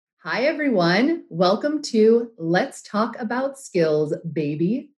Hi, everyone. Welcome to Let's Talk About Skills,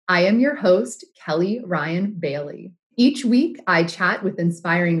 baby. I am your host, Kelly Ryan Bailey. Each week, I chat with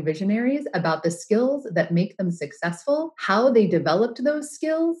inspiring visionaries about the skills that make them successful, how they developed those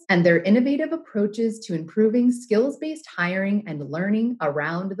skills, and their innovative approaches to improving skills-based hiring and learning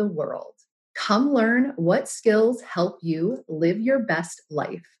around the world. Come learn what skills help you live your best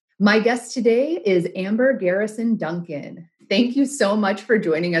life. My guest today is Amber Garrison Duncan. Thank you so much for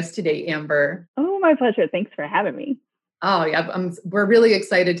joining us today, Amber. Oh, my pleasure. Thanks for having me. Oh, yeah, we're really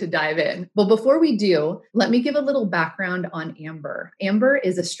excited to dive in. But before we do, let me give a little background on Amber. Amber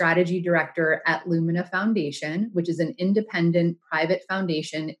is a strategy director at Lumina Foundation, which is an independent private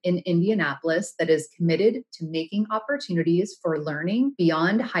foundation in Indianapolis that is committed to making opportunities for learning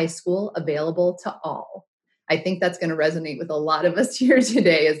beyond high school available to all. I think that's going to resonate with a lot of us here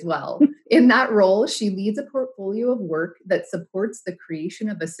today as well. In that role, she leads a portfolio of work that supports the creation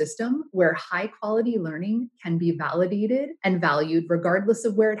of a system where high quality learning can be validated and valued regardless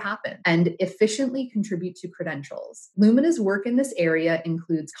of where it happened and efficiently contribute to credentials. Lumina's work in this area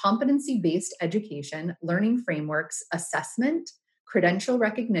includes competency-based education, learning frameworks, assessment, credential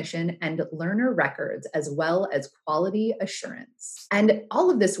recognition, and learner records, as well as quality assurance. And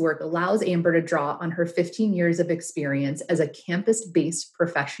all of this work allows Amber to draw on her 15 years of experience as a campus-based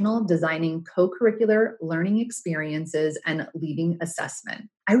professional designing co-curricular learning experiences and leading assessment.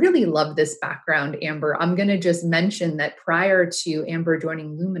 I really love this background, Amber. I'm going to just mention that prior to Amber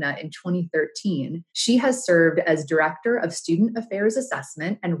joining Lumina in 2013, she has served as Director of Student Affairs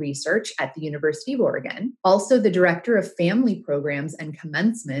Assessment and Research at the University of Oregon, also the Director of Family Programs and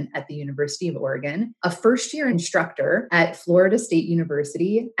Commencement at the University of Oregon, a first-year instructor at Florida State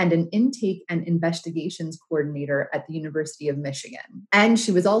University, and an intake and investigations coordinator at the University of Michigan. And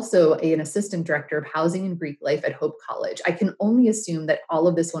she was also an Assistant Director of Housing and Greek Life at Hope College. I can only assume that all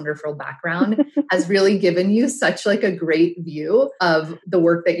of this wonderful background has really given you such like a great view of the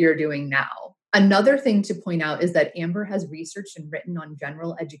work that you're doing now. Another thing to point out is that Amber has researched and written on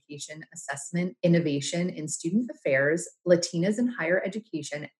general education, assessment, innovation in student affairs, Latinas in higher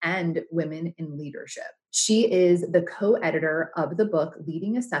education, and women in leadership. She is the co-editor of the book,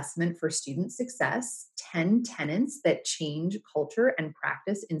 Leading Assessment for Student Success, 10 Tenets That Change Culture and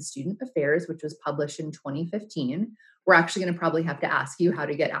Practice in Student Affairs, which was published in 2015. We're actually going to probably have to ask you how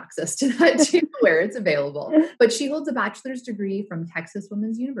to get access to that too, where it's available. But she holds a bachelor's degree from Texas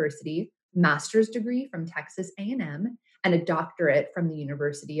Women's University, master's degree from Texas A&M, and a doctorate from the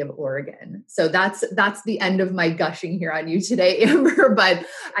University of Oregon. So that's the end of my gushing here on you today, Amber. But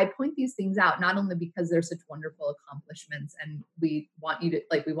I point these things out not only because they're such wonderful accomplishments and we want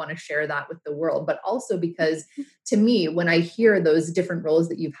to share that with the world, but also because to me, when I hear those different roles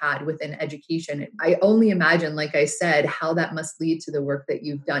that you've had within education, I only imagine, like I said, how that must lead to the work that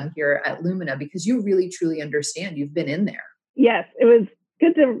you've done here at Lumina, because you really truly understand. You've been in there. Yes, it was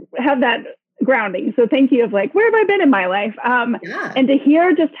good to have that grounding. So thank you of like, where have I been in my life? And to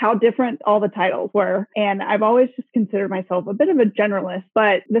hear just how different all the titles were. And I've always just considered myself a bit of a generalist,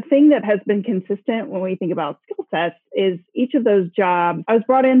 but the thing that has been consistent when we think about skill sets is each of those jobs, I was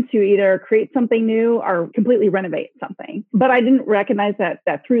brought in to either create something new or completely renovate something. But I didn't recognize that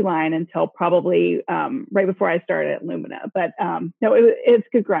through line until probably right before I started at Lumina. But no, it's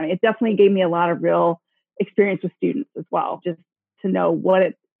good grounding. It definitely gave me a lot of real experience with students as well, just to know what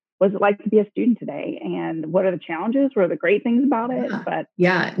it was like to be a student today and what are the challenges, what are the great things about it. But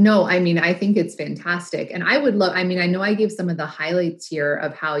no, I mean, I think it's fantastic. And I would love, I know I gave some of the highlights here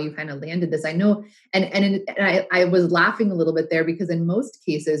of how you kind of landed this. I know, and I was laughing a little bit there because in most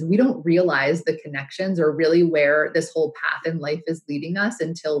cases, we don't realize the connections or really where this whole path in life is leading us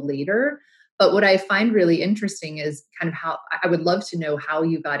until later. But what I find really interesting is kind of how I would love to know how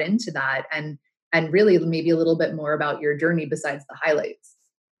you got into that and really maybe a little bit more about your journey besides the highlights.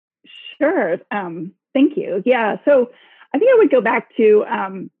 Sure. Thank you. Yeah. So I think I would go back to,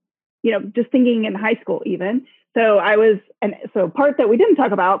 just thinking in high school even. So part that we didn't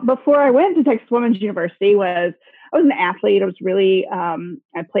talk about before I went to Texas Women's University was I was an athlete. I was really,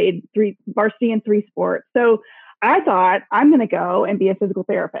 I played varsity in 3 sports. So I thought I'm going to go and be a physical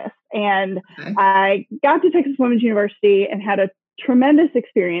therapist. And I got to Texas Women's University and had a tremendous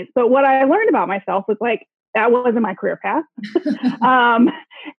experience. But what I learned about myself was like, that wasn't my career path.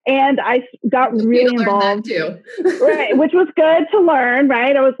 And I got really involved too. Right, which was good to learn,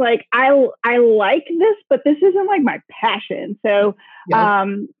 right? I was like, I like this, but this isn't like my passion. So, where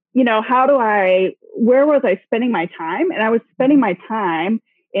was I spending my time? And I was spending my time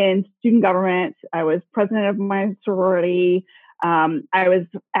in student government. I was president of my sorority. I was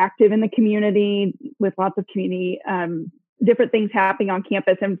active in the community with lots of community different things happening on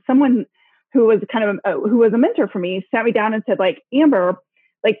campus. And someone who was who was a mentor for me sat me down and said, like, Amber,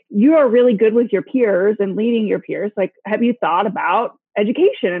 like, you are really good with your peers and leading your peers. Like, have you thought about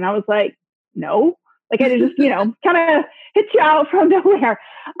education? And I was like, no. Like, I just, kind of hit you out from nowhere.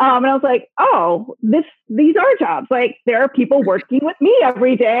 And I was like, oh, these are jobs. Like, there are people working with me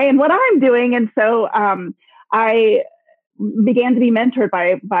every day and what I'm doing. And so I began to be mentored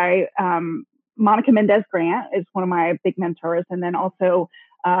by Monica Mendez Grant is one of my big mentors. And then also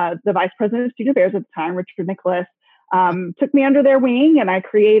the vice president of student affairs at the time, Richard Nicholas, took me under their wing, and I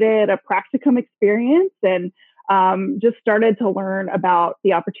created a practicum experience and just started to learn about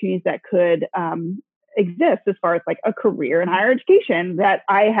the opportunities that could exist as far as like a career in higher education that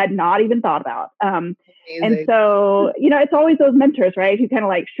I had not even thought about. And so, it's always those mentors, right? Who kind of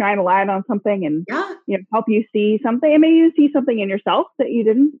like shine a light on something and, help you see something, and maybe you see something in yourself that you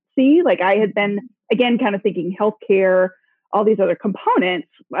didn't see. Like, I had been, again, kind of thinking healthcare, all these other components.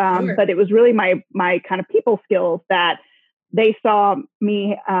 But it was really my kind of people skills that they saw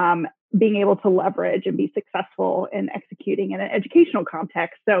me being able to leverage and be successful in executing in an educational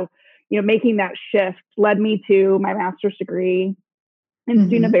context. So, making that shift led me to my master's degree in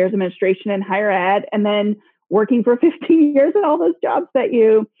student affairs administration and higher ed, and then working for 15 years in all those jobs that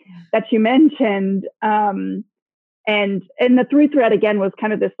you mentioned. And the through thread again was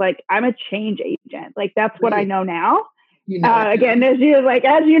kind of this, like, I'm a change agent. Like, that's what I know now. Again, as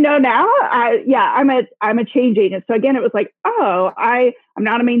you know now, I'm a change agent. So again, it was like, oh, I'm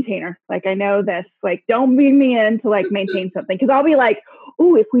not a maintainer. Like, I know this. Like, don't bring me in to like maintain something, because I'll be like,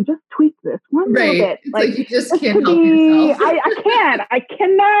 oh, if we just tweak this one little bit, like you just can't help yourself. I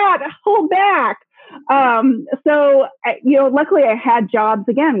cannot hold back. So luckily I had jobs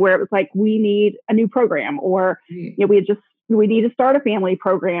again where it was like, we need a new program, or we need to start a family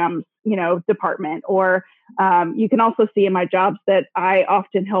programs department, or you can also see in my jobs that I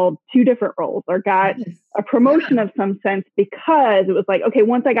often held two different roles or got a promotion of some sense, because it was like, okay,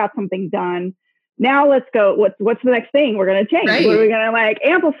 once I got something done, now let's go. What's the next thing we're going to change? Right. What are we going to like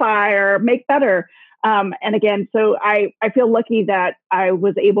amplify or make better? And again, so I feel lucky that I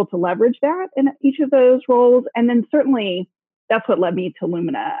was able to leverage that in each of those roles. And then certainly that's what led me to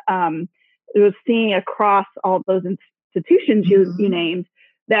Lumina. It was seeing across all those institutions you named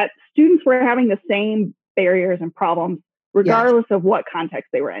that students were having the same barriers and problems, regardless of what context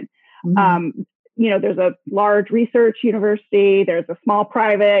they were in. There's a large research university, there's a small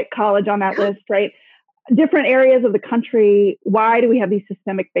private college on that list, right? Different areas of the country. Why do we have these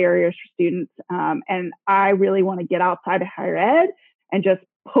systemic barriers for students? And I really want to get outside of higher ed and just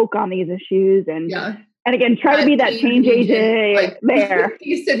poke on these issues and again, try to be that change agent like, there.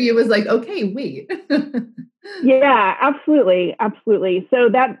 Piece of you was like, okay, wait. Yeah, absolutely. Absolutely. So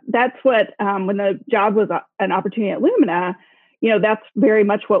that's what, when the job was an opportunity at Lumina, that's very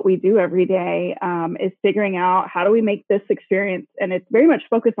much what we do every day, is figuring out how do we make this experience. And it's very much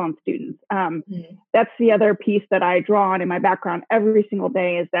focused on students. That's the other piece that I draw on in my background every single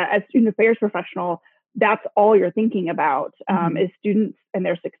day, is that as student affairs professional, that's all you're thinking about, is students and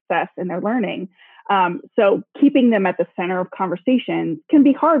their success and their learning. So keeping them at the center of conversations can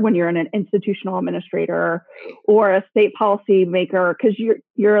be hard when you're an institutional administrator or a state policy maker, because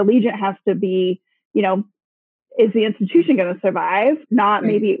your allegiance has to be, is the institution going to survive? Not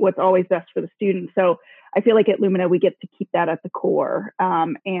maybe what's always best for the student. So I feel like at Lumina, we get to keep that at the core,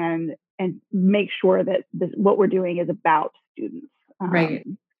 and make sure that what we're doing is about students. Right.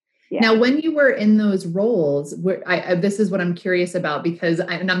 Now, when you were in those roles, this is what I'm curious about, because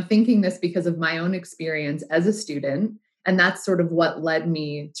I'm thinking this because of my own experience as a student, and that's sort of what led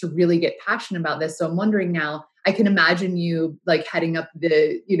me to really get passionate about this. So I'm wondering now, I can imagine you like heading up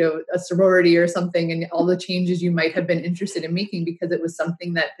a sorority or something, and all the changes you might have been interested in making because it was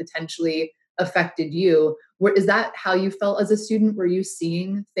something that potentially affected you. Is that how you felt as a student? Were you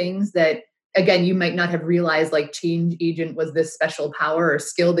seeing things that, again, you might not have realized like change agent was this special power or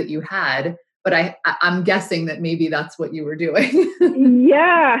skill that you had, but I'm guessing that maybe that's what you were doing.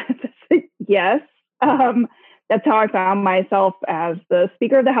 Yeah. Yes. That's how I found myself as the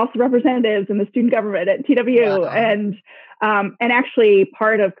Speaker of the House of Representatives in the student government at TWU. Wow. And actually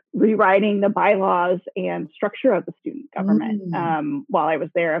part of rewriting the bylaws and structure of the student government while I was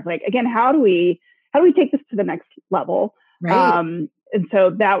there. Of like, again, how do we take this to the next level? Right. And so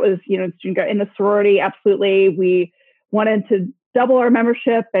that was, in the sorority, absolutely. We wanted to double our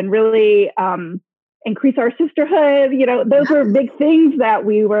membership and really increase our sisterhood. Those were big things that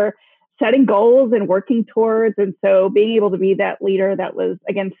we were setting goals and working towards. And so being able to be that leader that was,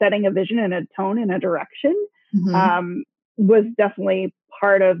 again, setting a vision and a tone and a direction was definitely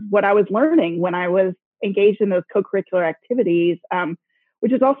part of what I was learning when I was engaged in those co-curricular activities,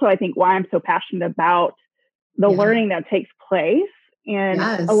 which is also, I think, why I'm so passionate about the learning that takes place in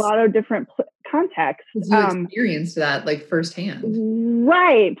a lot of different contexts. You experienced that like firsthand.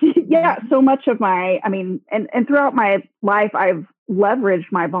 Right. Yeah. So much of and throughout my life, I've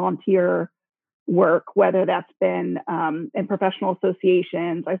leveraged my volunteer work, whether that's been in professional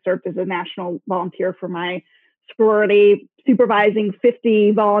associations. I served as a national volunteer for my sorority, supervising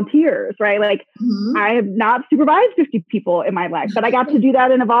 50 volunteers, right? Like I have not supervised 50 people in my life, but I got to do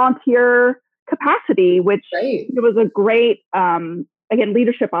that in a volunteer capacity, which it was a great, again,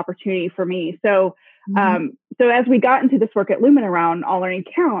 leadership opportunity for me. So, so as we got into this work at Lumina around All Learning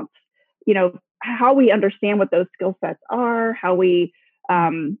Counts, you know, how we understand what those skill sets are, how we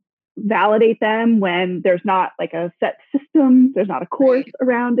validate them when there's not like a set system, there's not a course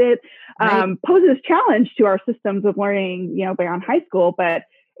around it, poses challenge to our systems of learning, you know, beyond high school, but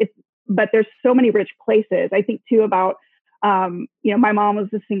there's so many rich places. I think too about, you know, my mom was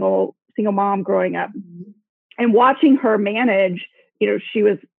a single mom growing up, and watching her manage, you know, she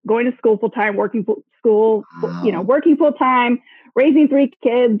was going to school full time, working full time, raising 3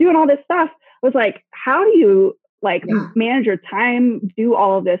 kids, doing all this stuff. I was like, how do you manage your time, do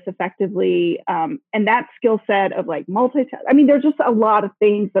all of this effectively? And that skill set of like multitask. I mean, there's just a lot of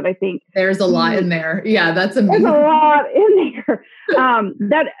things that I think there's a lot in there. Yeah, that's amazing. There's a lot in there.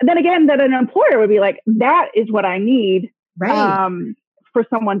 That an employer would be like, that is what I need, for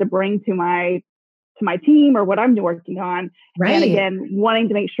someone to bring to my team or what I'm working on. And again, wanting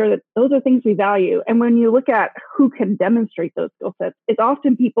to make sure that those are things we value. And when you look at who can demonstrate those skill sets, it's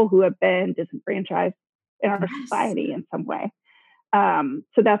often people who have been disenfranchised in our society in some way.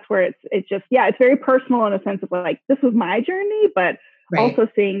 So that's where it's just, it's very personal in a sense of like, this was my journey, but also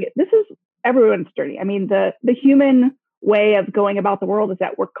seeing this is everyone's journey. I mean, the human way of going about the world is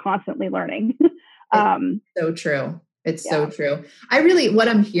that we're constantly learning. So true. It's so true. What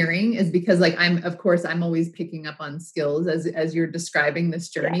I'm hearing is because like, I'm always picking up on skills as you're describing this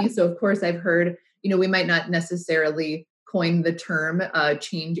journey. So of course I've heard, you know, we might not necessarily coin the term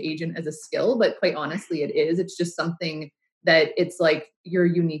change agent as a skill, but quite honestly, it is. It's just something that it's like your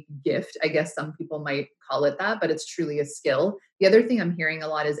unique gift. I guess some people might call it that, but it's truly a skill. The other thing I'm hearing a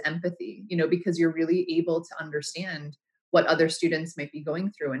lot is empathy, you know, because you're really able to understand what other students might be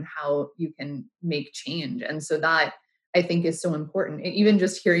going through and how you can make change. And so that I think is so important. And even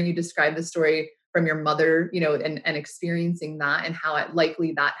just hearing you describe the story from your mother, you know, and experiencing that and how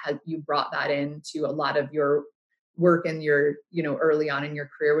you brought that into a lot of your work and your, you know, early on in your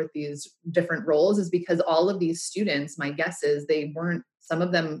career with these different roles is because all of these students, my guess is some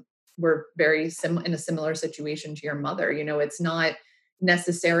of them were very in a similar situation to your mother. You know, it's not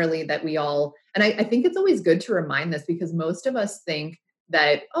necessarily that we all, and I think it's always good to remind this because most of us think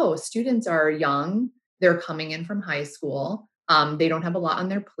that, students are young, they're coming in from high school. They don't have a lot on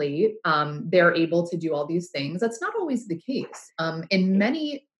their plate. They're able to do all these things. That's not always the case. In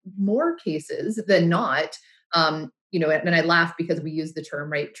many more cases than not, you know, and I laugh because we use the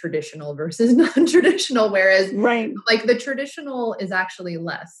term, right, traditional versus non-traditional, whereas like the traditional is actually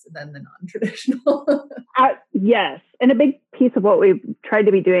less than the non-traditional. Yes. And a big piece of what we've tried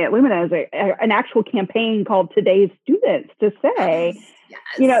to be doing at Lumina is an actual campaign called Today's Students to say,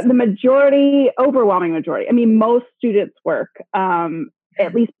 you know, the overwhelming majority, I mean, most students work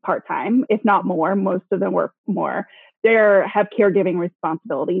at least part-time, if not more. Most of them work more. They have caregiving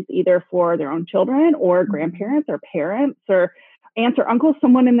responsibilities either for their own children or grandparents or parents or aunts or uncles.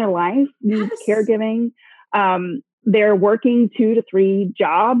 Someone in their life needs caregiving. They're working 2 to 3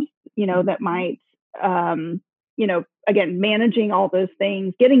 jobs, you know, that might, you know, again, managing all those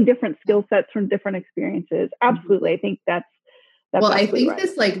things, getting different skill sets from different experiences. Absolutely. I think that's well, I think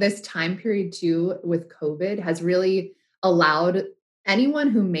this time period too with COVID has really allowed anyone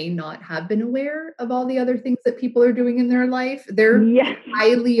who may not have been aware of all the other things that people are doing in their life, they're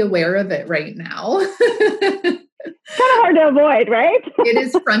highly aware of it right now. It's kind of hard to avoid, right? It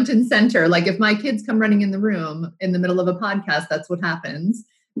is front and center. Like if my kids come running in the room in the middle of a podcast, that's what happens.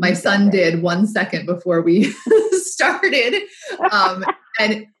 My son did 1 second before we started.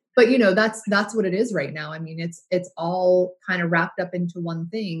 But you know, that's what it is right now. I mean, it's all kind of wrapped up into one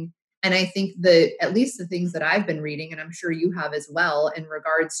thing. And I think that at least the things that I've been reading, and I'm sure you have as well, in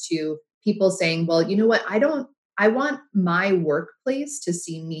regards to people saying, well, you know what, I want my workplace to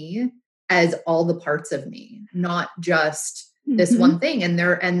see me as all the parts of me, not just this one thing.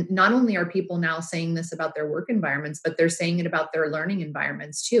 And not only are people now saying this about their work environments, but they're saying it about their learning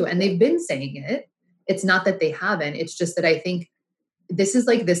environments too. And they've been saying it. It's not that they haven't. It's just that I think this is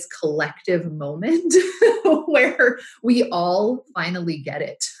like this collective moment where we all finally get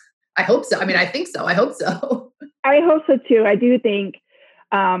it. I hope so. I mean, I think so. I hope so. I hope so too. I do think,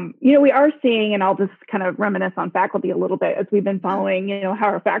 we are seeing, and I'll just kind of reminisce on faculty a little bit as we've been following, how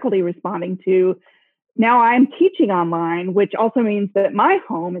our faculty responding to now I'm teaching online, which also means that my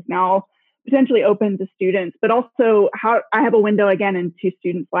home is now potentially open to students, but also how I have a window again into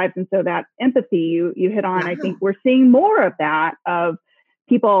students' lives. And so that empathy you hit on, I think we're seeing more of that, of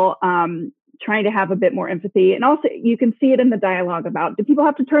people trying to have a bit more empathy. And also you can see it in the dialogue about, do people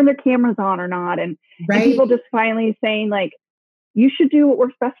have to turn their cameras on or not? And people just finally saying like, you should do what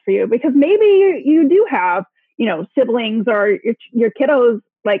works best for you, because maybe you do have, siblings or your kiddos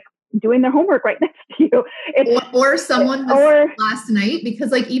like doing their homework right next to you. Or someone was last night,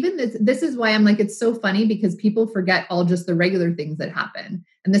 because like even this is why I'm like, it's so funny because people forget all just the regular things that happen.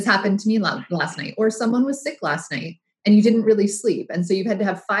 And this happened to me last night, or someone was sick last night and you didn't really sleep. And so you've had to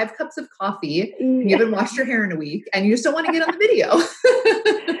have 5 cups of coffee and you haven't washed your hair in a week and you just don't want to get on the video.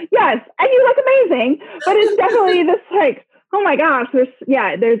 Yes. And you look amazing, but it's definitely this like, oh my gosh,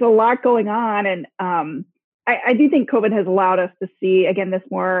 there's a lot going on. And, I do think COVID has allowed us to see, again, this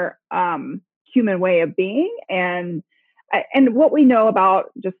more human way of being. And what we know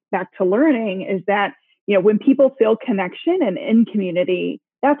about, just back to learning, is that, when people feel connection and in community,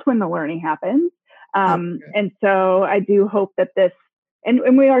 that's when the learning happens. And so I do hope that this,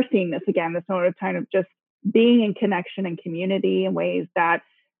 and we are seeing this again, this sort of kind of just being in connection and community in ways that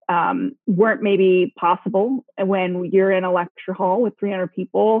weren't maybe possible when you're in a lecture hall with 300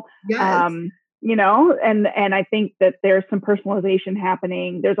 people. Yes. And I think that there's some personalization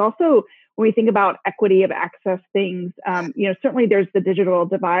happening. There's also, when we think about equity of access things, certainly there's the digital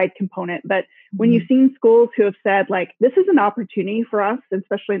divide component, but when you've seen schools who have said like, this is an opportunity for us,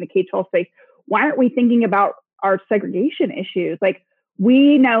 especially in the K-12 space, why aren't we thinking about our segregation issues? Like,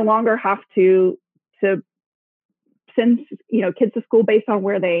 we no longer have to send, kids to school based on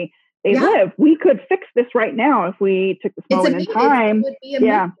where they live. We could fix this right now if we took this moment in time. It would be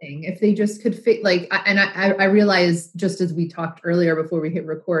amazing if they just could fix, I realize, just as we talked earlier before we hit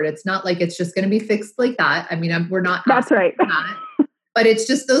record, it's not like it's just going to be fixed like that. I mean, we're not. That's right. But it's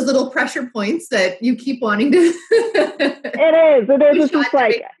just those little pressure points that you keep wanting to. It is. It's just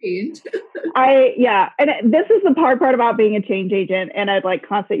like, and this is the hard part about being a change agent. And I'd like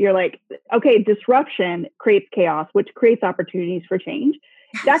constant, you're like, okay, disruption creates chaos, which creates opportunities for change.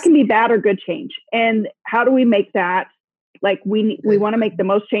 Yes. That can be bad or good change. And how do we make that, like, we want to make the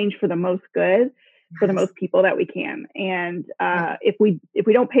most change for the most good, for the most people that we can. And if we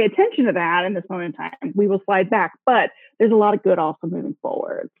don't pay attention to that in this moment in time, we will slide back. But there's a lot of good also moving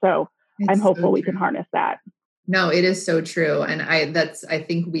forward. So I'm hopeful we can harness that. No, it is so true. And I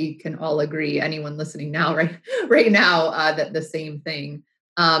think we can all agree, anyone listening now, right now, that the same thing.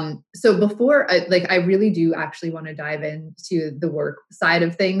 So before, I really do actually want to dive into the work side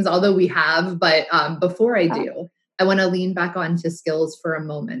of things, although we have, but before I do, I want to lean back onto skills for a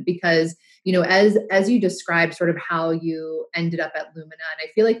moment, because, as you described sort of how you ended up at Lumina, and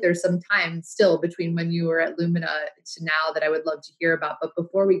I feel like there's some time still between when you were at Lumina to now that I would love to hear about. But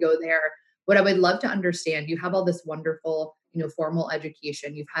before we go there, what I would love to understand, you have all this wonderful, formal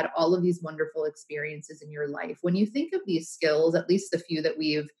education. You've had all of these wonderful experiences in your life. When you think of these skills, at least the few that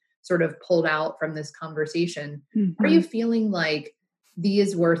we've sort of pulled out from this conversation, are you feeling like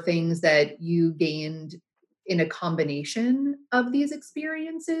these were things that you gained in a combination of these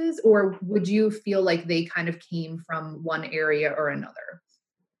experiences, or would you feel like they kind of came from one area or another?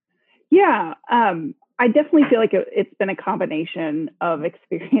 Yeah, I definitely feel like it's been a combination of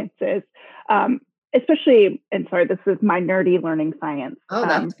experiences, especially, and sorry, this is my nerdy learning science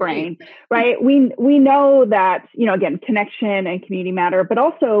brain, right? We know that, again, connection and community matter, but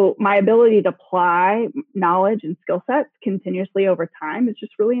also my ability to apply knowledge and skill sets continuously over time is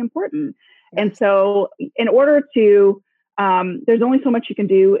just really important. And so in order to, there's only so much you can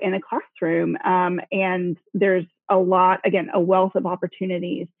do in a classroom. And there's a wealth of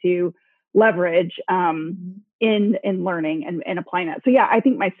opportunities to leverage in learning and applying that. So yeah, I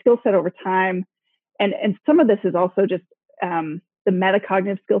think my skill set over time, and some of this is also just the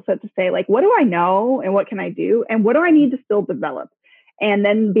metacognitive skill set to say, like, what do I know and what can I do? And what do I need to still develop? And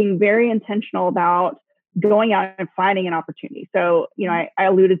then being very intentional about going out and finding an opportunity. So, I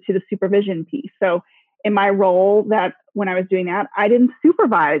alluded to the supervision piece. So in my role, that when I was doing that, I didn't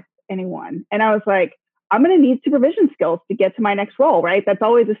supervise anyone. And I was like, I'm going to need supervision skills to get to my next role, right? That's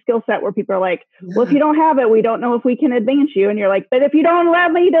always a skill set where people are like, well, if you don't have it, we don't know if we can advance you. And you're like, but if you don't allow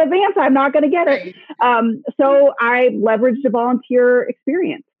me to advance, I'm not going to get it. So I leveraged a volunteer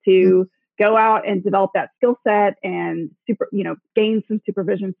experience to go out and develop that skill set and gain some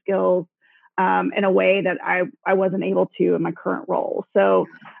supervision skills in a way that I wasn't able to in my current role. So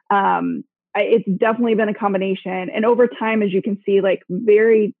It's definitely been a combination. And over time, as you can see, like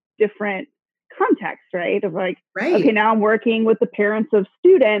very different context, right? Of like, okay, now I'm working with the parents of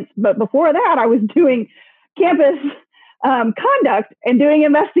students, but before that, I was doing campus conduct and doing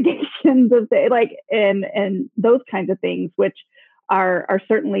investigations of and those kinds of things, which are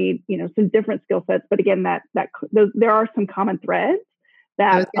certainly, you know, some different skill sets. But again, there are some common threads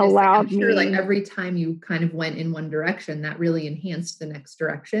that allowed me. Like every time you kind of went in one direction, that really enhanced the next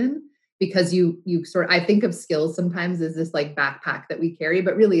direction. Because you I think of skills sometimes as this like backpack that we carry,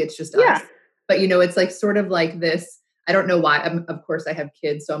 but really it's just us. But you know, it's like sort of like this. I don't know why. Of course, I have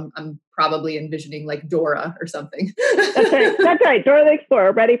kids, so I'm probably envisioning like Dora or something. That's right. Dora the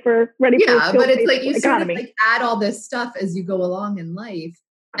Explorer, ready for. Yeah, but it's like you sort of like add all this stuff as you go along in life,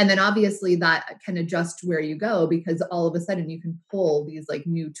 and then obviously that can adjust where you go, because all of a sudden you can pull these like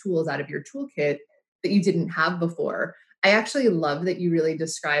new tools out of your toolkit that you didn't have before. I actually love that you really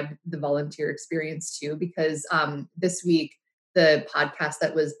described the volunteer experience too, because this week, the podcast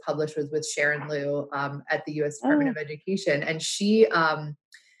that was published was with Sharon Liu at the U.S. Department of Education. And she,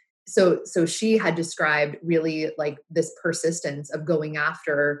 so she had described really like this persistence of going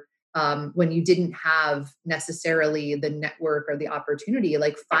after when you didn't have necessarily the network or the opportunity,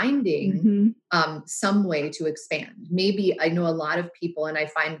 like finding some way to expand. Maybe I know a lot of people, and I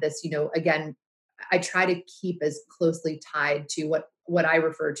find this, you know, again, I try to keep as closely tied to what I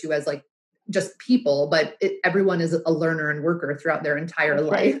refer to as like just people, but everyone is a learner and worker throughout their entire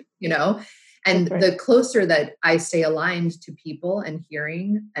life, you know? And the closer that I stay aligned to people and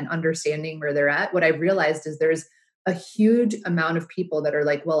hearing and understanding where they're at, what I've realized is there's a huge amount of people that are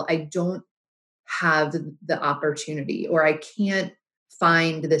like, well, I don't have the opportunity, or I can't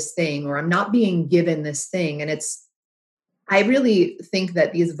find this thing, or I'm not being given this thing. And I really think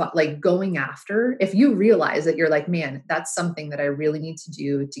that these, like going after, if you realize that you're like, man, that's something that I really need to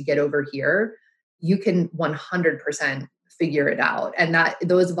do to get over here, you can 100% figure it out. And that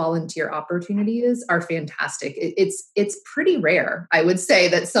those volunteer opportunities are fantastic. It's pretty rare, I would say,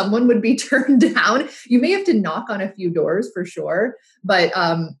 that someone would be turned down. You may have to knock on a few doors for sure, but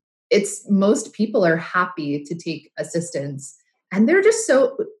most people are happy to take assistance, and they're just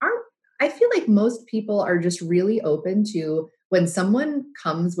I feel like most people are just really open to when someone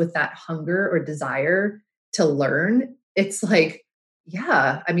comes with that hunger or desire to learn. It's like,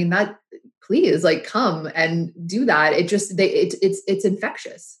 yeah, I mean, that please like come and do that. It's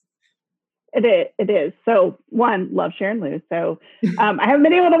infectious. It is. So one, love Sharon Liu. So I haven't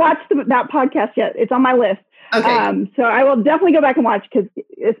been able to watch that podcast yet. It's on my list. Okay. So I will definitely go back and watch,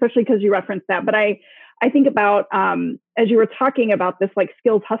 especially because you referenced that. But I think about, as you were talking about this like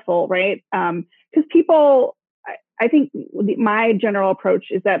skills hustle, right? Because people, I think my general approach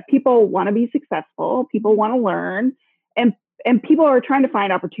is that people want to be successful, people want to learn, and people are trying to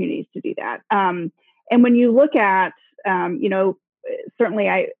find opportunities to do that. And when you look at, you know, certainly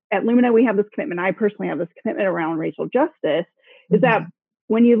at Lumina, we have this commitment. I personally have this commitment around racial justice, is that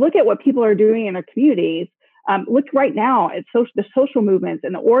when you look at what people are doing in their communities, look right now at the social movements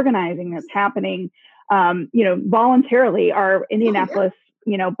and the organizing that's happening, you know, voluntarily. Our Indianapolis,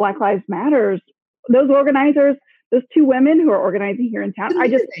 you know, Black Lives Matters, those organizers, those two women who are organizing here in town, I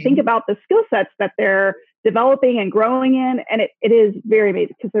just think about the skill sets that they're developing and growing in. And it is very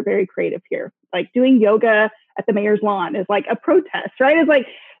amazing because they're very creative here. Like doing yoga at the mayor's lawn is like a protest, right? It's like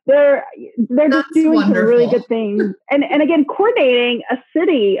they're just doing some really good things. And again, coordinating a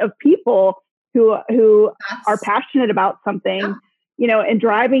city of people who are passionate about something, you know, and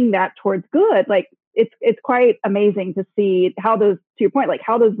driving that towards good. Like it's quite amazing to see how those, to your point, like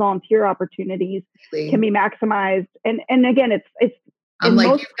how those volunteer opportunities can be maximized. And again, it's I'm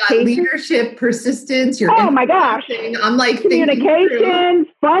like, you've got leadership, persistence. Oh my gosh! I'm like communications,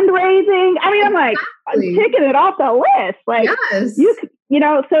 fundraising. I mean, I'm like ticking it off the list. Like you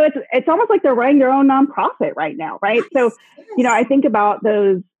know, so it's almost like they're running their own nonprofit right now, right? So, you know, I think about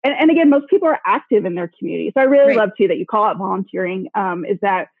those, and again, most people are active in their community. So I really love too that you call it volunteering. Is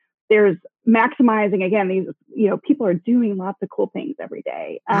that there's maximizing, again, these, you know, people are doing lots of cool things every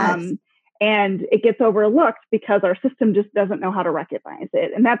day. And it gets overlooked because our system just doesn't know how to recognize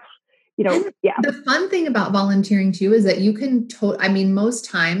it. And that's, you know, The fun thing about volunteering too is that you can, I mean, most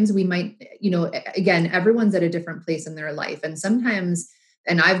times we might, you know, again, everyone's at a different place in their life. And sometimes,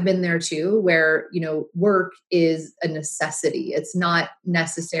 and I've been there too, where, you know, work is a necessity. It's not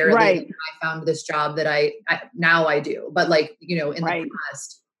necessarily I found this job that I now I do, but like, you know, in the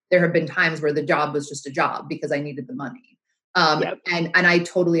past, there have been times where the job was just a job because I needed the money. And I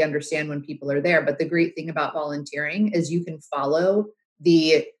totally understand when people are there, but the great thing about volunteering is you can follow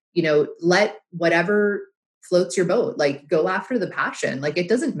you know, let whatever floats your boat. Like, go after the passion. Like, it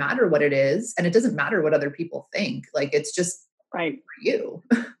doesn't matter what it is, and it doesn't matter what other people think. Like, it's just right for you.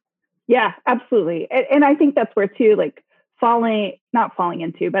 Yeah, absolutely. And I think that's where too, like not falling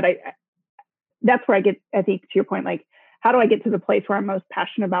into, but that's where I think to your point, like, how do I get to the place where I'm most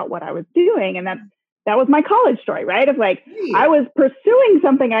passionate about what I was doing? And that was my college story, right? Of like, I was pursuing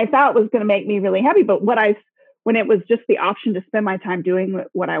something I thought was going to make me really happy, but when it was just the option to spend my time doing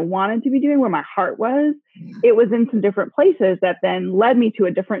what I wanted to be doing, where my heart was, it was in some different places that then led me to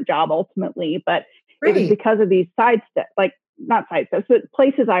a different job ultimately. But it was because of these side steps, like not side steps, but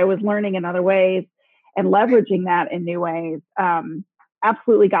places I was learning in other ways and leveraging that in new ways,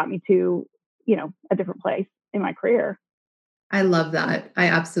 absolutely got me to, a different place in my career. I love that. I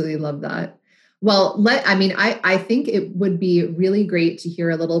absolutely love that. Well, I think it would be really great to hear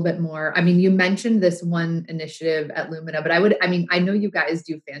a little bit more. I mean, you mentioned this one initiative at Lumina, but I know you guys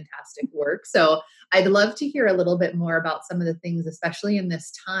do fantastic work. So I'd love to hear a little bit more about some of the things, especially in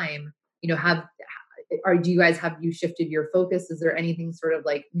this time, have you shifted your focus? Is there anything sort of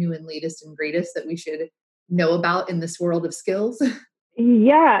like new and latest and greatest that we should know about in this world of skills?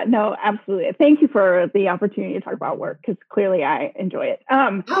 Yeah, no, absolutely. Thank you for the opportunity to talk about work, because clearly I enjoy it.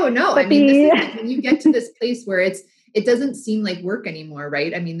 Oh no, I mean, this is like when you get to this place where it doesn't seem like work anymore,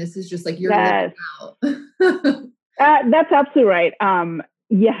 right? I mean, this is just like you're living out. That's absolutely right.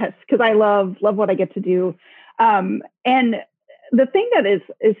 Yes, because I love what I get to do. And the thing that is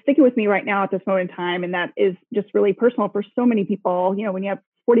sticking with me right now at this moment in time, and that is just really personal for so many people, when you have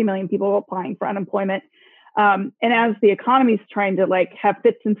 40 million people applying for unemployment, and as the economy is trying to like have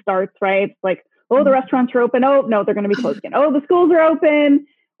fits and starts, right? It's like, oh, the restaurants are open. Oh, no, they're going to be closed again. Oh, the schools are open.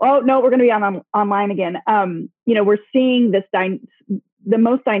 Oh, no, we're going to be online again. We're seeing the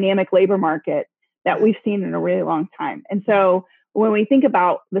most dynamic labor market that we've seen in a really long time. And so when we think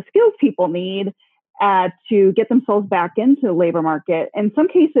about the skills people need to get themselves back into the labor market, in some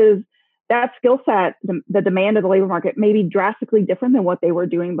cases, that skill set, the demand of the labor market may be drastically different than what they were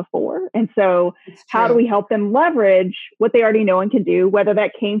doing before. And so how do we help them leverage what they already know and can do, whether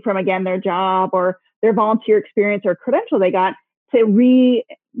that came from, again, their job or their volunteer experience or credential they got, to upskill,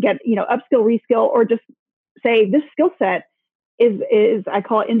 reskill, or just say this skill set is I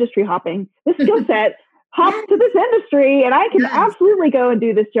call it industry hopping. This skill set hops to this industry and I can absolutely go and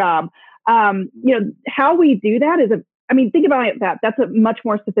do this job. How we do that is think about it, that's a much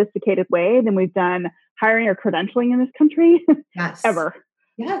more sophisticated way than we've done hiring or credentialing in this country. Yes. Ever.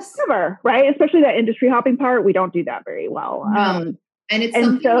 Yes. Ever, right? Especially that industry hopping part, we don't do that very well. No. And it's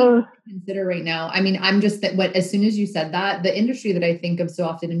something to consider right now. I mean, as soon as you said that, the industry that I think of so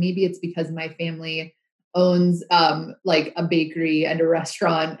often, and maybe it's because my family owns like a bakery and a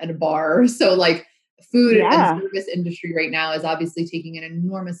restaurant and a bar. So like food and service industry right now is obviously taking an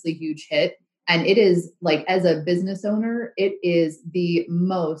enormously huge hit. And it is like, as a business owner, it is the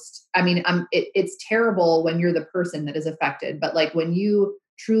most, it's terrible when you're the person that is affected, but like when you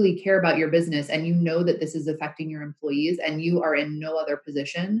truly care about your business and you know that this is affecting your employees and you are in no other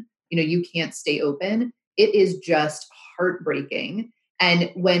position, you can't stay open. It is just heartbreaking.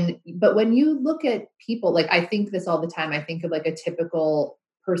 And when you look at people, like I think this all the time, I think of like a typical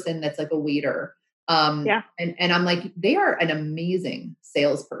person that's like a waiter. And I'm like, they are an amazing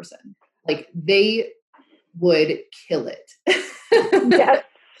salesperson. Like they would kill it. Yes.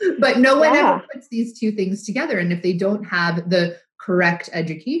 But no one ever puts these two things together. And if they don't have the correct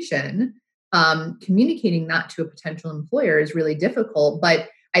education, communicating that to a potential employer is really difficult. But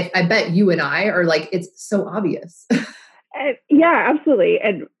I bet you and I are like, it's so obvious. Yeah, absolutely.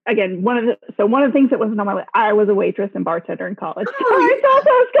 And again, one of the things that wasn't on my list, I was a waitress and bartender in college. It's also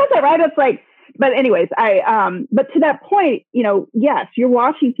a skill set, right? It's like, but anyways, but to that point, yes, you're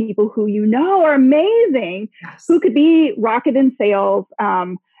watching people who are amazing, who could be rocket in sales.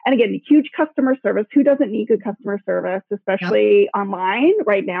 And again, huge customer service. Who doesn't need good customer service, especially online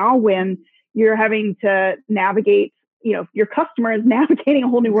right now when you're having to navigate, your customer is navigating a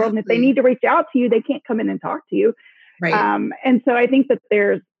whole new world. And if they need to reach out to you, they can't come in and talk to you. Right. And so I think that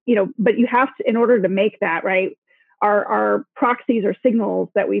there's, but you have to, in order to make that, right, our proxies or signals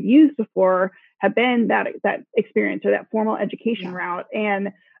that we've used before have been that experience or that formal education route.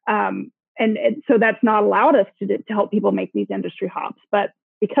 And so that's not allowed us to help people make these industry hops. But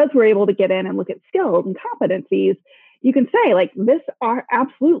because we're able to get in and look at skills and competencies, you can say like, this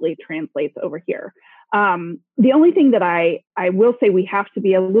absolutely translates over here. The only thing that I will say we have to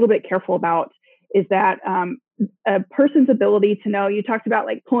be a little bit careful about is that a person's ability to know, you talked about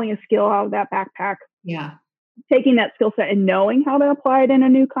like pulling a skill out of that backpack. Yeah. taking that skill set and knowing how to apply it in a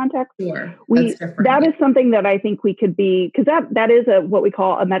new context. Sure. That is something that I think we could be, because that is what we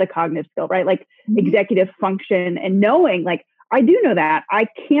call a metacognitive skill, right? Like executive function and knowing, like, I do know that I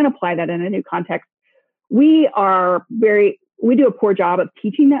can apply that in a new context. We do a poor job of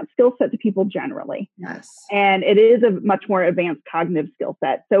teaching that skill set to people generally. Yes. And it is a much more advanced cognitive skill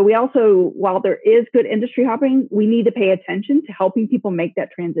set. So we also, while there is good industry hopping, we need to pay attention to helping people make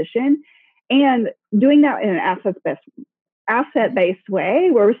that transition and doing that in an asset-based way,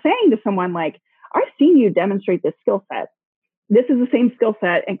 where we're saying to someone like, I've seen you demonstrate this skill set. This is the same skill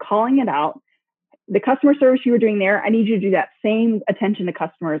set, and calling it out. The customer service you were doing there, I need you to do that same attention to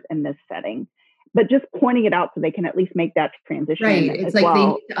customers in this setting. But just pointing it out so they can at least make that transition. Right. It's like they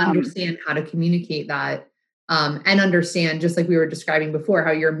need to understand how to communicate that and understand, just like we were describing before,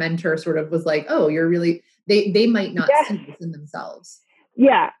 how your mentor sort of was like, oh, you're really, they might not see this in themselves.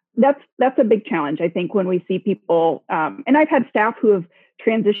 Yeah, that's a big challenge, I think, when we see people. And I've had staff who have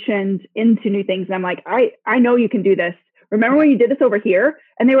transitioned into new things. And I'm like, I know you can do this. Remember when you did this over here?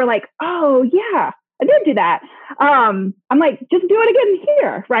 And they were like, oh, yeah. I did do that. I'm like, just do it again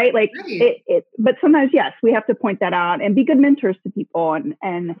here, right? Like but sometimes, yes, we have to point that out and be good mentors to people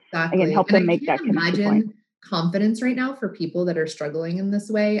and again, help them make that connection point. Imagine confidence right now for people that are struggling in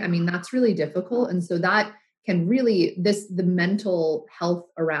this way. I mean, that's really difficult. And so that can really, the mental health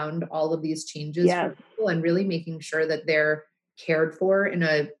around all of these changes for people and really making sure that they're cared for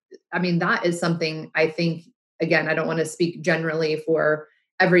that is something I think, again, I don't want to speak generally for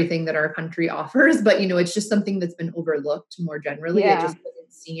everything that our country offers, but it's just something that's been overlooked more generally. It just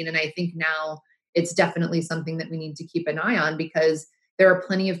wasn't seen. And I think now it's definitely something that we need to keep an eye on, because there are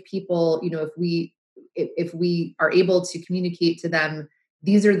plenty of people, if we are able to communicate to them,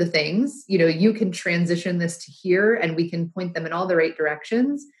 these are the things, you can transition this to here and we can point them in all the right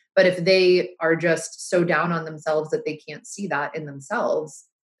directions. But if they are just so down on themselves that they can't see that in themselves,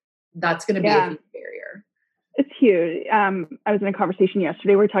 that's going to be a huge barrier. It's huge. I was in a conversation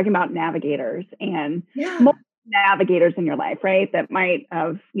yesterday. We were talking about navigators and multiple navigators in your life, right? That might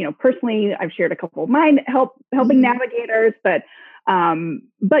have, personally, I've shared a couple of mine helping navigators, but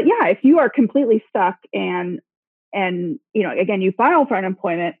yeah, if you are completely stuck and again, you file for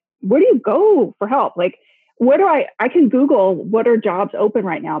unemployment, where do you go for help? Like, I can Google what are jobs open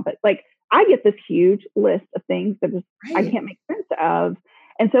right now, but like, I get this huge list of things that I can't make sense of.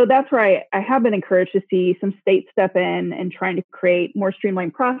 And so that's where I have been encouraged to see some states step in and trying to create more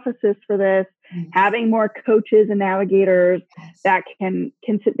streamlined processes for this, having more coaches and navigators that can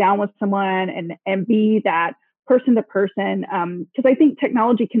sit down with someone and be that person to person. Because I think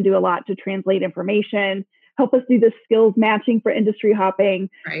technology can do a lot to translate information, help us do the skills matching for industry hopping.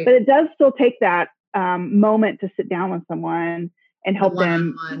 Right. But it does still take that moment to sit down with someone and help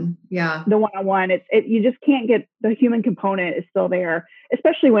them. The one-on-one. You just can't get, the human component is still there,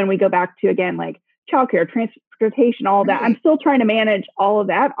 especially when we go back to, again, like childcare, transportation, all that. I'm still trying to manage all of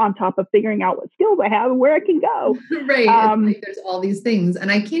that on top of figuring out what skills I have and where I can go. Right. There's all these things. And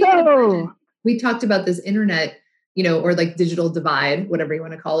I can't even imagine. We talked about this internet, or like digital divide, whatever you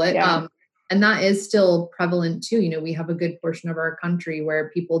want to call it. And that is still prevalent too. We have a good portion of our country where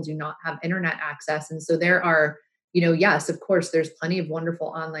people do not have internet access. And so there are, yes, of course, there's plenty of wonderful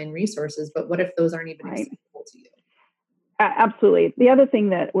online resources, but what if those aren't even accessible to you? Absolutely. The other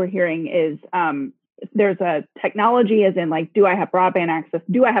thing that we're hearing is there's a technology as in like, do I have broadband access?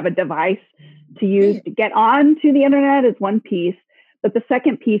 Do I have a device to use to get on to the internet is one piece. But the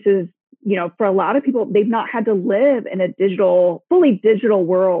second piece is, for a lot of people, they've not had to live in a fully digital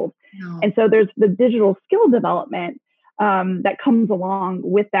world. No. And so there's the digital skill development that comes along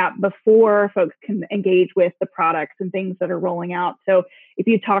with that before folks can engage with the products and things that are rolling out. So if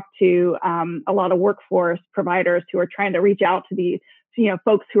you talk to a lot of workforce providers who are trying to reach out to the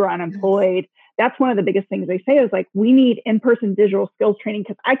folks who are unemployed, that's one of the biggest things they say is like, we need in-person digital skills training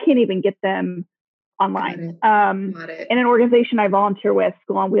because I can't even get them online. In an organization I volunteer with,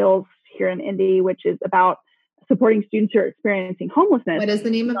 School on Wheels here in Indy, which is about supporting students who are experiencing homelessness. What is the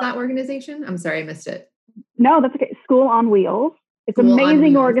name of that organization? I'm sorry, I missed it. No, that's okay. School on Wheels. It's an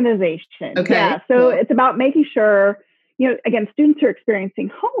amazing organization. Okay. Yeah. So it's about making sure, again, students are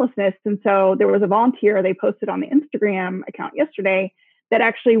experiencing homelessness. And so there was a volunteer, they posted on the Instagram account yesterday that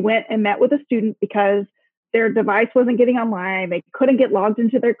actually went and met with a student because their device wasn't getting online. They couldn't get logged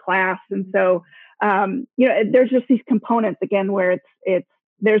into their class. And so, there's just these components again, where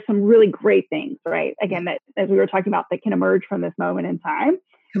there's some really great things, right? Again, that as we were talking about, that can emerge from this moment in time.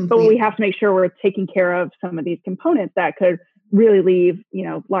 Completely. But we have to make sure we're taking care of some of these components that could really leave,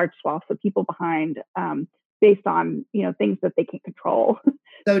 large swaths of people behind based on, things that they can't control.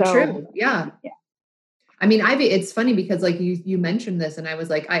 So true. Yeah. I mean, it's funny because like you mentioned this and I was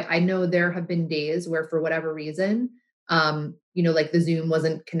like, I know there have been days where for whatever reason, like the Zoom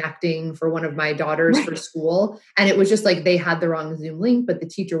wasn't connecting for one of my daughters for school. And it was just like, they had the wrong Zoom link, but the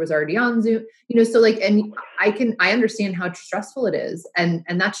teacher was already on Zoom, so like, and I understand how stressful it is. And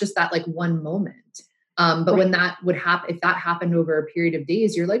that's just that like one moment. But when that would happen, if that happened over a period of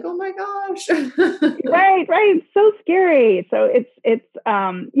days, you're like, oh my gosh. Right. So scary. So it's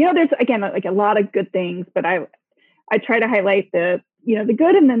there's again, like a lot of good things, but I try to highlight the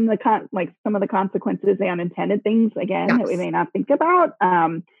good and then like some of the consequences, the unintended things again, that we may not think about,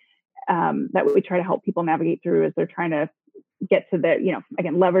 that we try to help people navigate through as they're trying to get to their,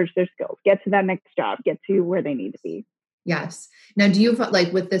 again, leverage their skills, get to that next job, get to where they need to be. Yes. Now, do you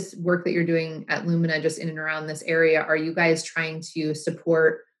like with this work that you're doing at Lumina, just in and around this area, are you guys trying to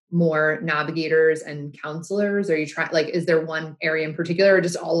support more navigators and counselors? Are you trying, like, is there one area in particular or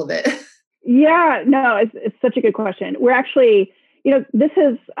just all of it? Yeah, no, it's such a good question. We're actually, this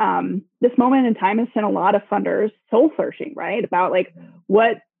is, this moment in time has sent a lot of funders soul searching, right? About like,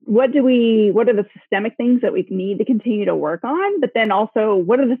 what are the systemic things that we need to continue to work on? But then also,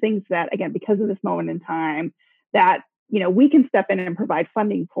 what are the things that, again, because of this moment in time, that we can step in and provide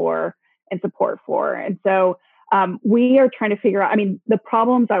funding for and support for. And so we are trying to figure out, I mean, the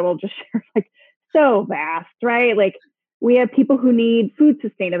problems I will just share, like so vast, right? Like we have people who need food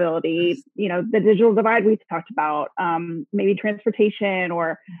sustainability, the digital divide we talked about, maybe transportation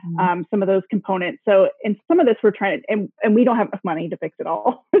or some of those components. So in some of this, we're trying to, and we don't have enough money to fix it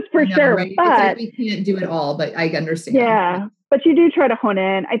all, for sure. Right? But like we can't do it all, but I understand. Yeah. But you do try to hone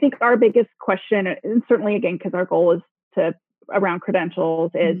in. I think our biggest question, and certainly again, because our goal is around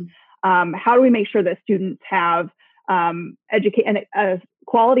credentials, is how do we make sure that students have a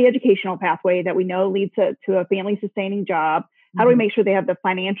quality educational pathway that we know leads to a family sustaining job? How do we make sure they have the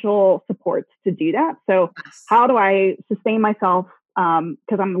financial supports to do that? So how do I sustain myself?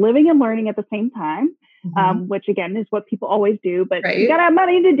 Because I'm living and learning at the same time, which again is what people always do, but you got to have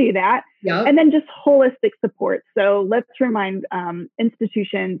money to do that. Yep. And then just holistic support. So let's remind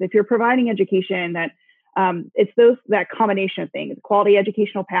institutions, if you're providing education, that it's that combination of things: quality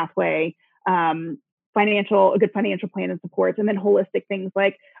educational pathway, a good financial plan and supports, and then holistic things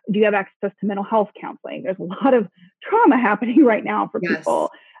like, do you have access to mental health counseling? There's a lot of trauma happening right now for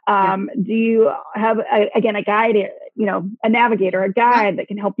people. Do you have a guide, a navigator, a guide that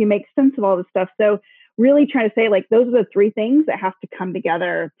can help you make sense of all this stuff? So really trying to say, like, those are the three things that have to come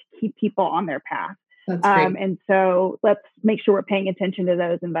together to keep people on their path. And so let's make sure we're paying attention to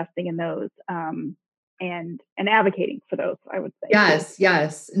those, investing in those, and advocating for those, I would say.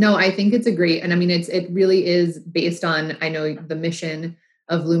 Yes. No, I think it's a great, and I mean, it really is based on, I know, the mission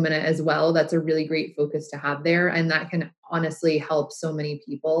of Lumina as well. That's a really great focus to have there. And that can honestly help so many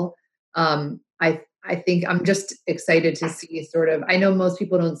people. I think I'm just excited to see sort of, I know most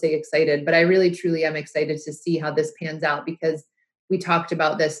people don't say excited, but I really truly am excited to see how this pans out, because we talked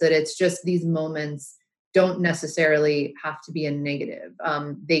about this, that it's just these moments don't necessarily have to be a negative.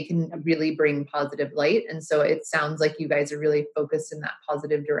 They can really bring positive light. And so it sounds like you guys are really focused in that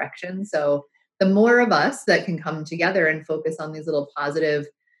positive direction. So the more of us that can come together and focus on these little positive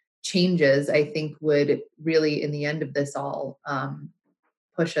changes, I think would really, in the end of this all,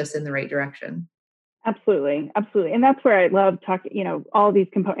 push us in the right direction. Absolutely. And that's where I love talking, all these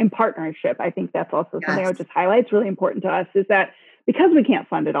components in partnership. I think that's also something I would just highlight. It's really important to us, is that because we can't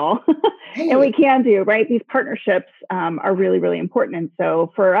fund it all and we can do, right, these partnerships are really, really important. And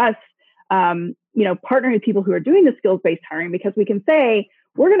so for us, partnering with people who are doing the skills-based hiring, because we can say,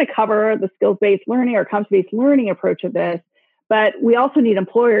 we're going to cover the skills-based learning or competency-based learning approach of this, but we also need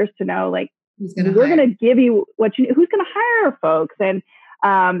employers to know, like, we're going to give you who's going to hire folks. And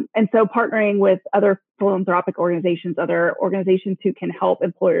so partnering with other philanthropic organizations, other organizations who can help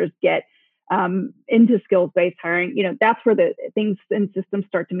employers get into skills-based hiring, that's where the things and systems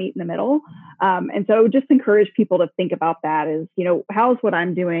start to meet in the middle. And so I would just encourage people to think about that as, how's what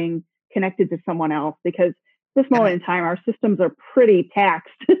I'm doing connected to someone else? Because this moment in time, our systems are pretty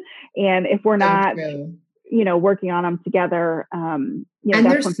taxed. And if we're not, working on them together, and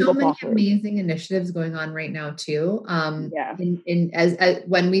there's so many amazing initiatives going on right now too. As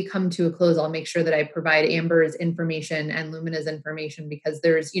when we come to a close, I'll make sure that I provide Amber's information and Lumina's information, because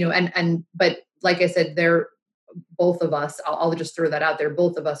there's, but like I said, both of us, I'll just throw that out there.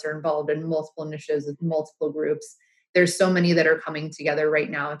 Both of us are involved in multiple initiatives with multiple groups. There's so many that are coming together right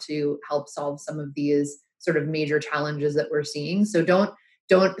now to help solve some of these sort of major challenges that we're seeing. So don't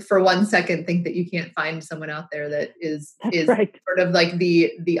for one second think that you can't find someone out there that is sort of like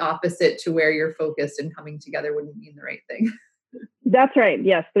the opposite to where you're focused, and coming together wouldn't mean the right thing. That's right.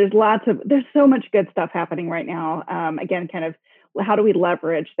 Yes, there's so much good stuff happening right now. Again, kind of how do we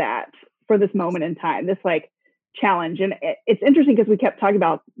leverage that for this moment in time, this like challenge? And it's interesting because we kept talking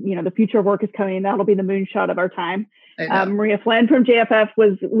about, the future of work is coming. That'll be the moonshot of our time. Maria Flynn from JFF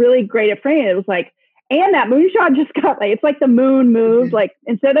was really great at framing it. It was like, and that moonshot just got it's like the moon moved. Like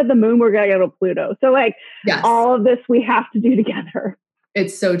instead of the moon, we're going to go to Pluto. So like all of this we have to do together.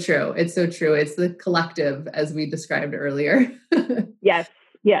 It's so true. It's so true. It's the collective, as we described earlier. Yes.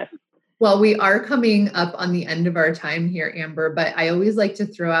 Well, we are coming up on the end of our time here, Amber, but I always like to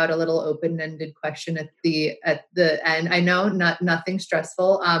throw out a little open-ended question at the end. I know nothing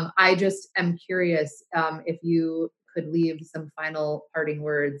stressful. I just am curious if you could leave some final parting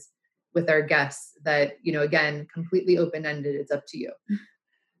words with our guests that, again, completely open-ended. It's up to you.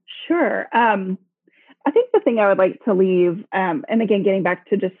 Sure. I think the thing I would like to leave, and again, getting back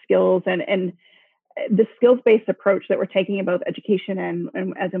to just skills and the skills-based approach that we're taking in both education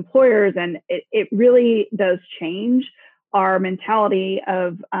and as employers, and it really does change our mentality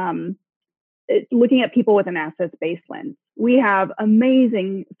of looking at people with an assets-based lens. We have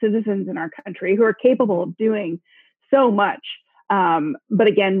amazing citizens in our country who are capable of doing so much. But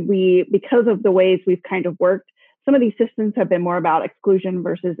again, because of the ways we've kind of worked, some of these systems have been more about exclusion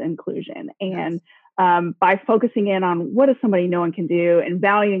versus inclusion. And by focusing in on what does somebody no one can do and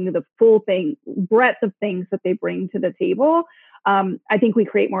valuing the full breadth of things that they bring to the table, I think we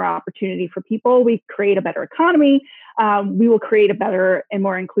create more opportunity for people. We create a better economy. We will create a better and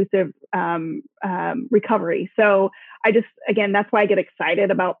more inclusive recovery. So again, that's why I get excited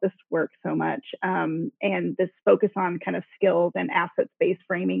about this work so much, and this focus on kind of skills and assets-based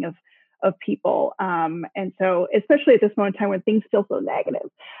framing of people. And so, especially at this moment in time when things feel so negative,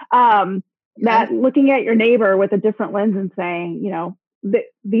 that looking at your neighbor with a different lens and saying,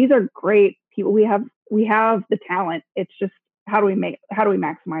 these are great people. We have the talent. It's just how do we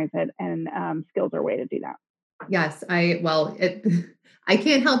maximize it? And skills are a way to do that. Yes, I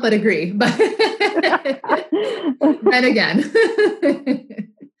can't help but agree. But then again,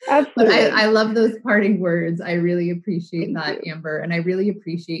 absolutely. But I love those parting words. I really appreciate that, Amber, and I really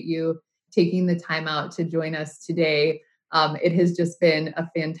appreciate you taking the time out to join us today. It has just been a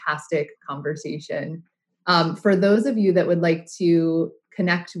fantastic conversation. For those of you that would like to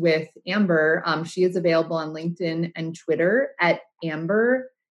connect with Amber, she is available on LinkedIn and Twitter at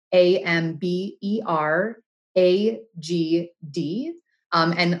Amber, AMBERAGD.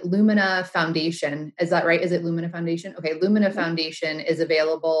 And Lumina Foundation, is that right? Is it Lumina Foundation? Okay, Lumina Foundation is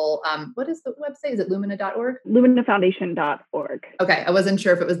available. What is the website? Is it lumina.org? Luminafoundation.org. Okay, I wasn't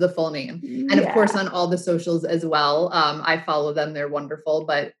sure if it was the full name. And of course, on all the socials as well. I follow them. They're wonderful.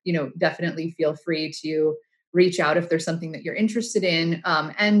 But, definitely feel free to reach out if there's something that you're interested in,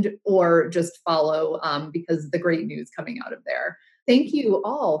 and or just follow because the great news coming out of there. Thank you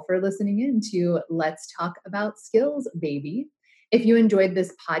all for listening in to Let's Talk About Skills, baby. If you enjoyed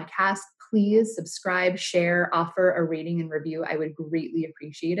this podcast, please subscribe, share, offer a rating and review. I would greatly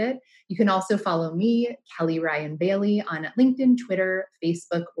appreciate it. You can also follow me, Kelly Ryan Bailey, on LinkedIn, Twitter,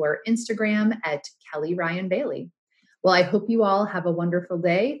 Facebook, or Instagram at Kelly Ryan Bailey. Well, I hope you all have a wonderful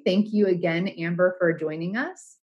day. Thank you again, Amber, for joining us.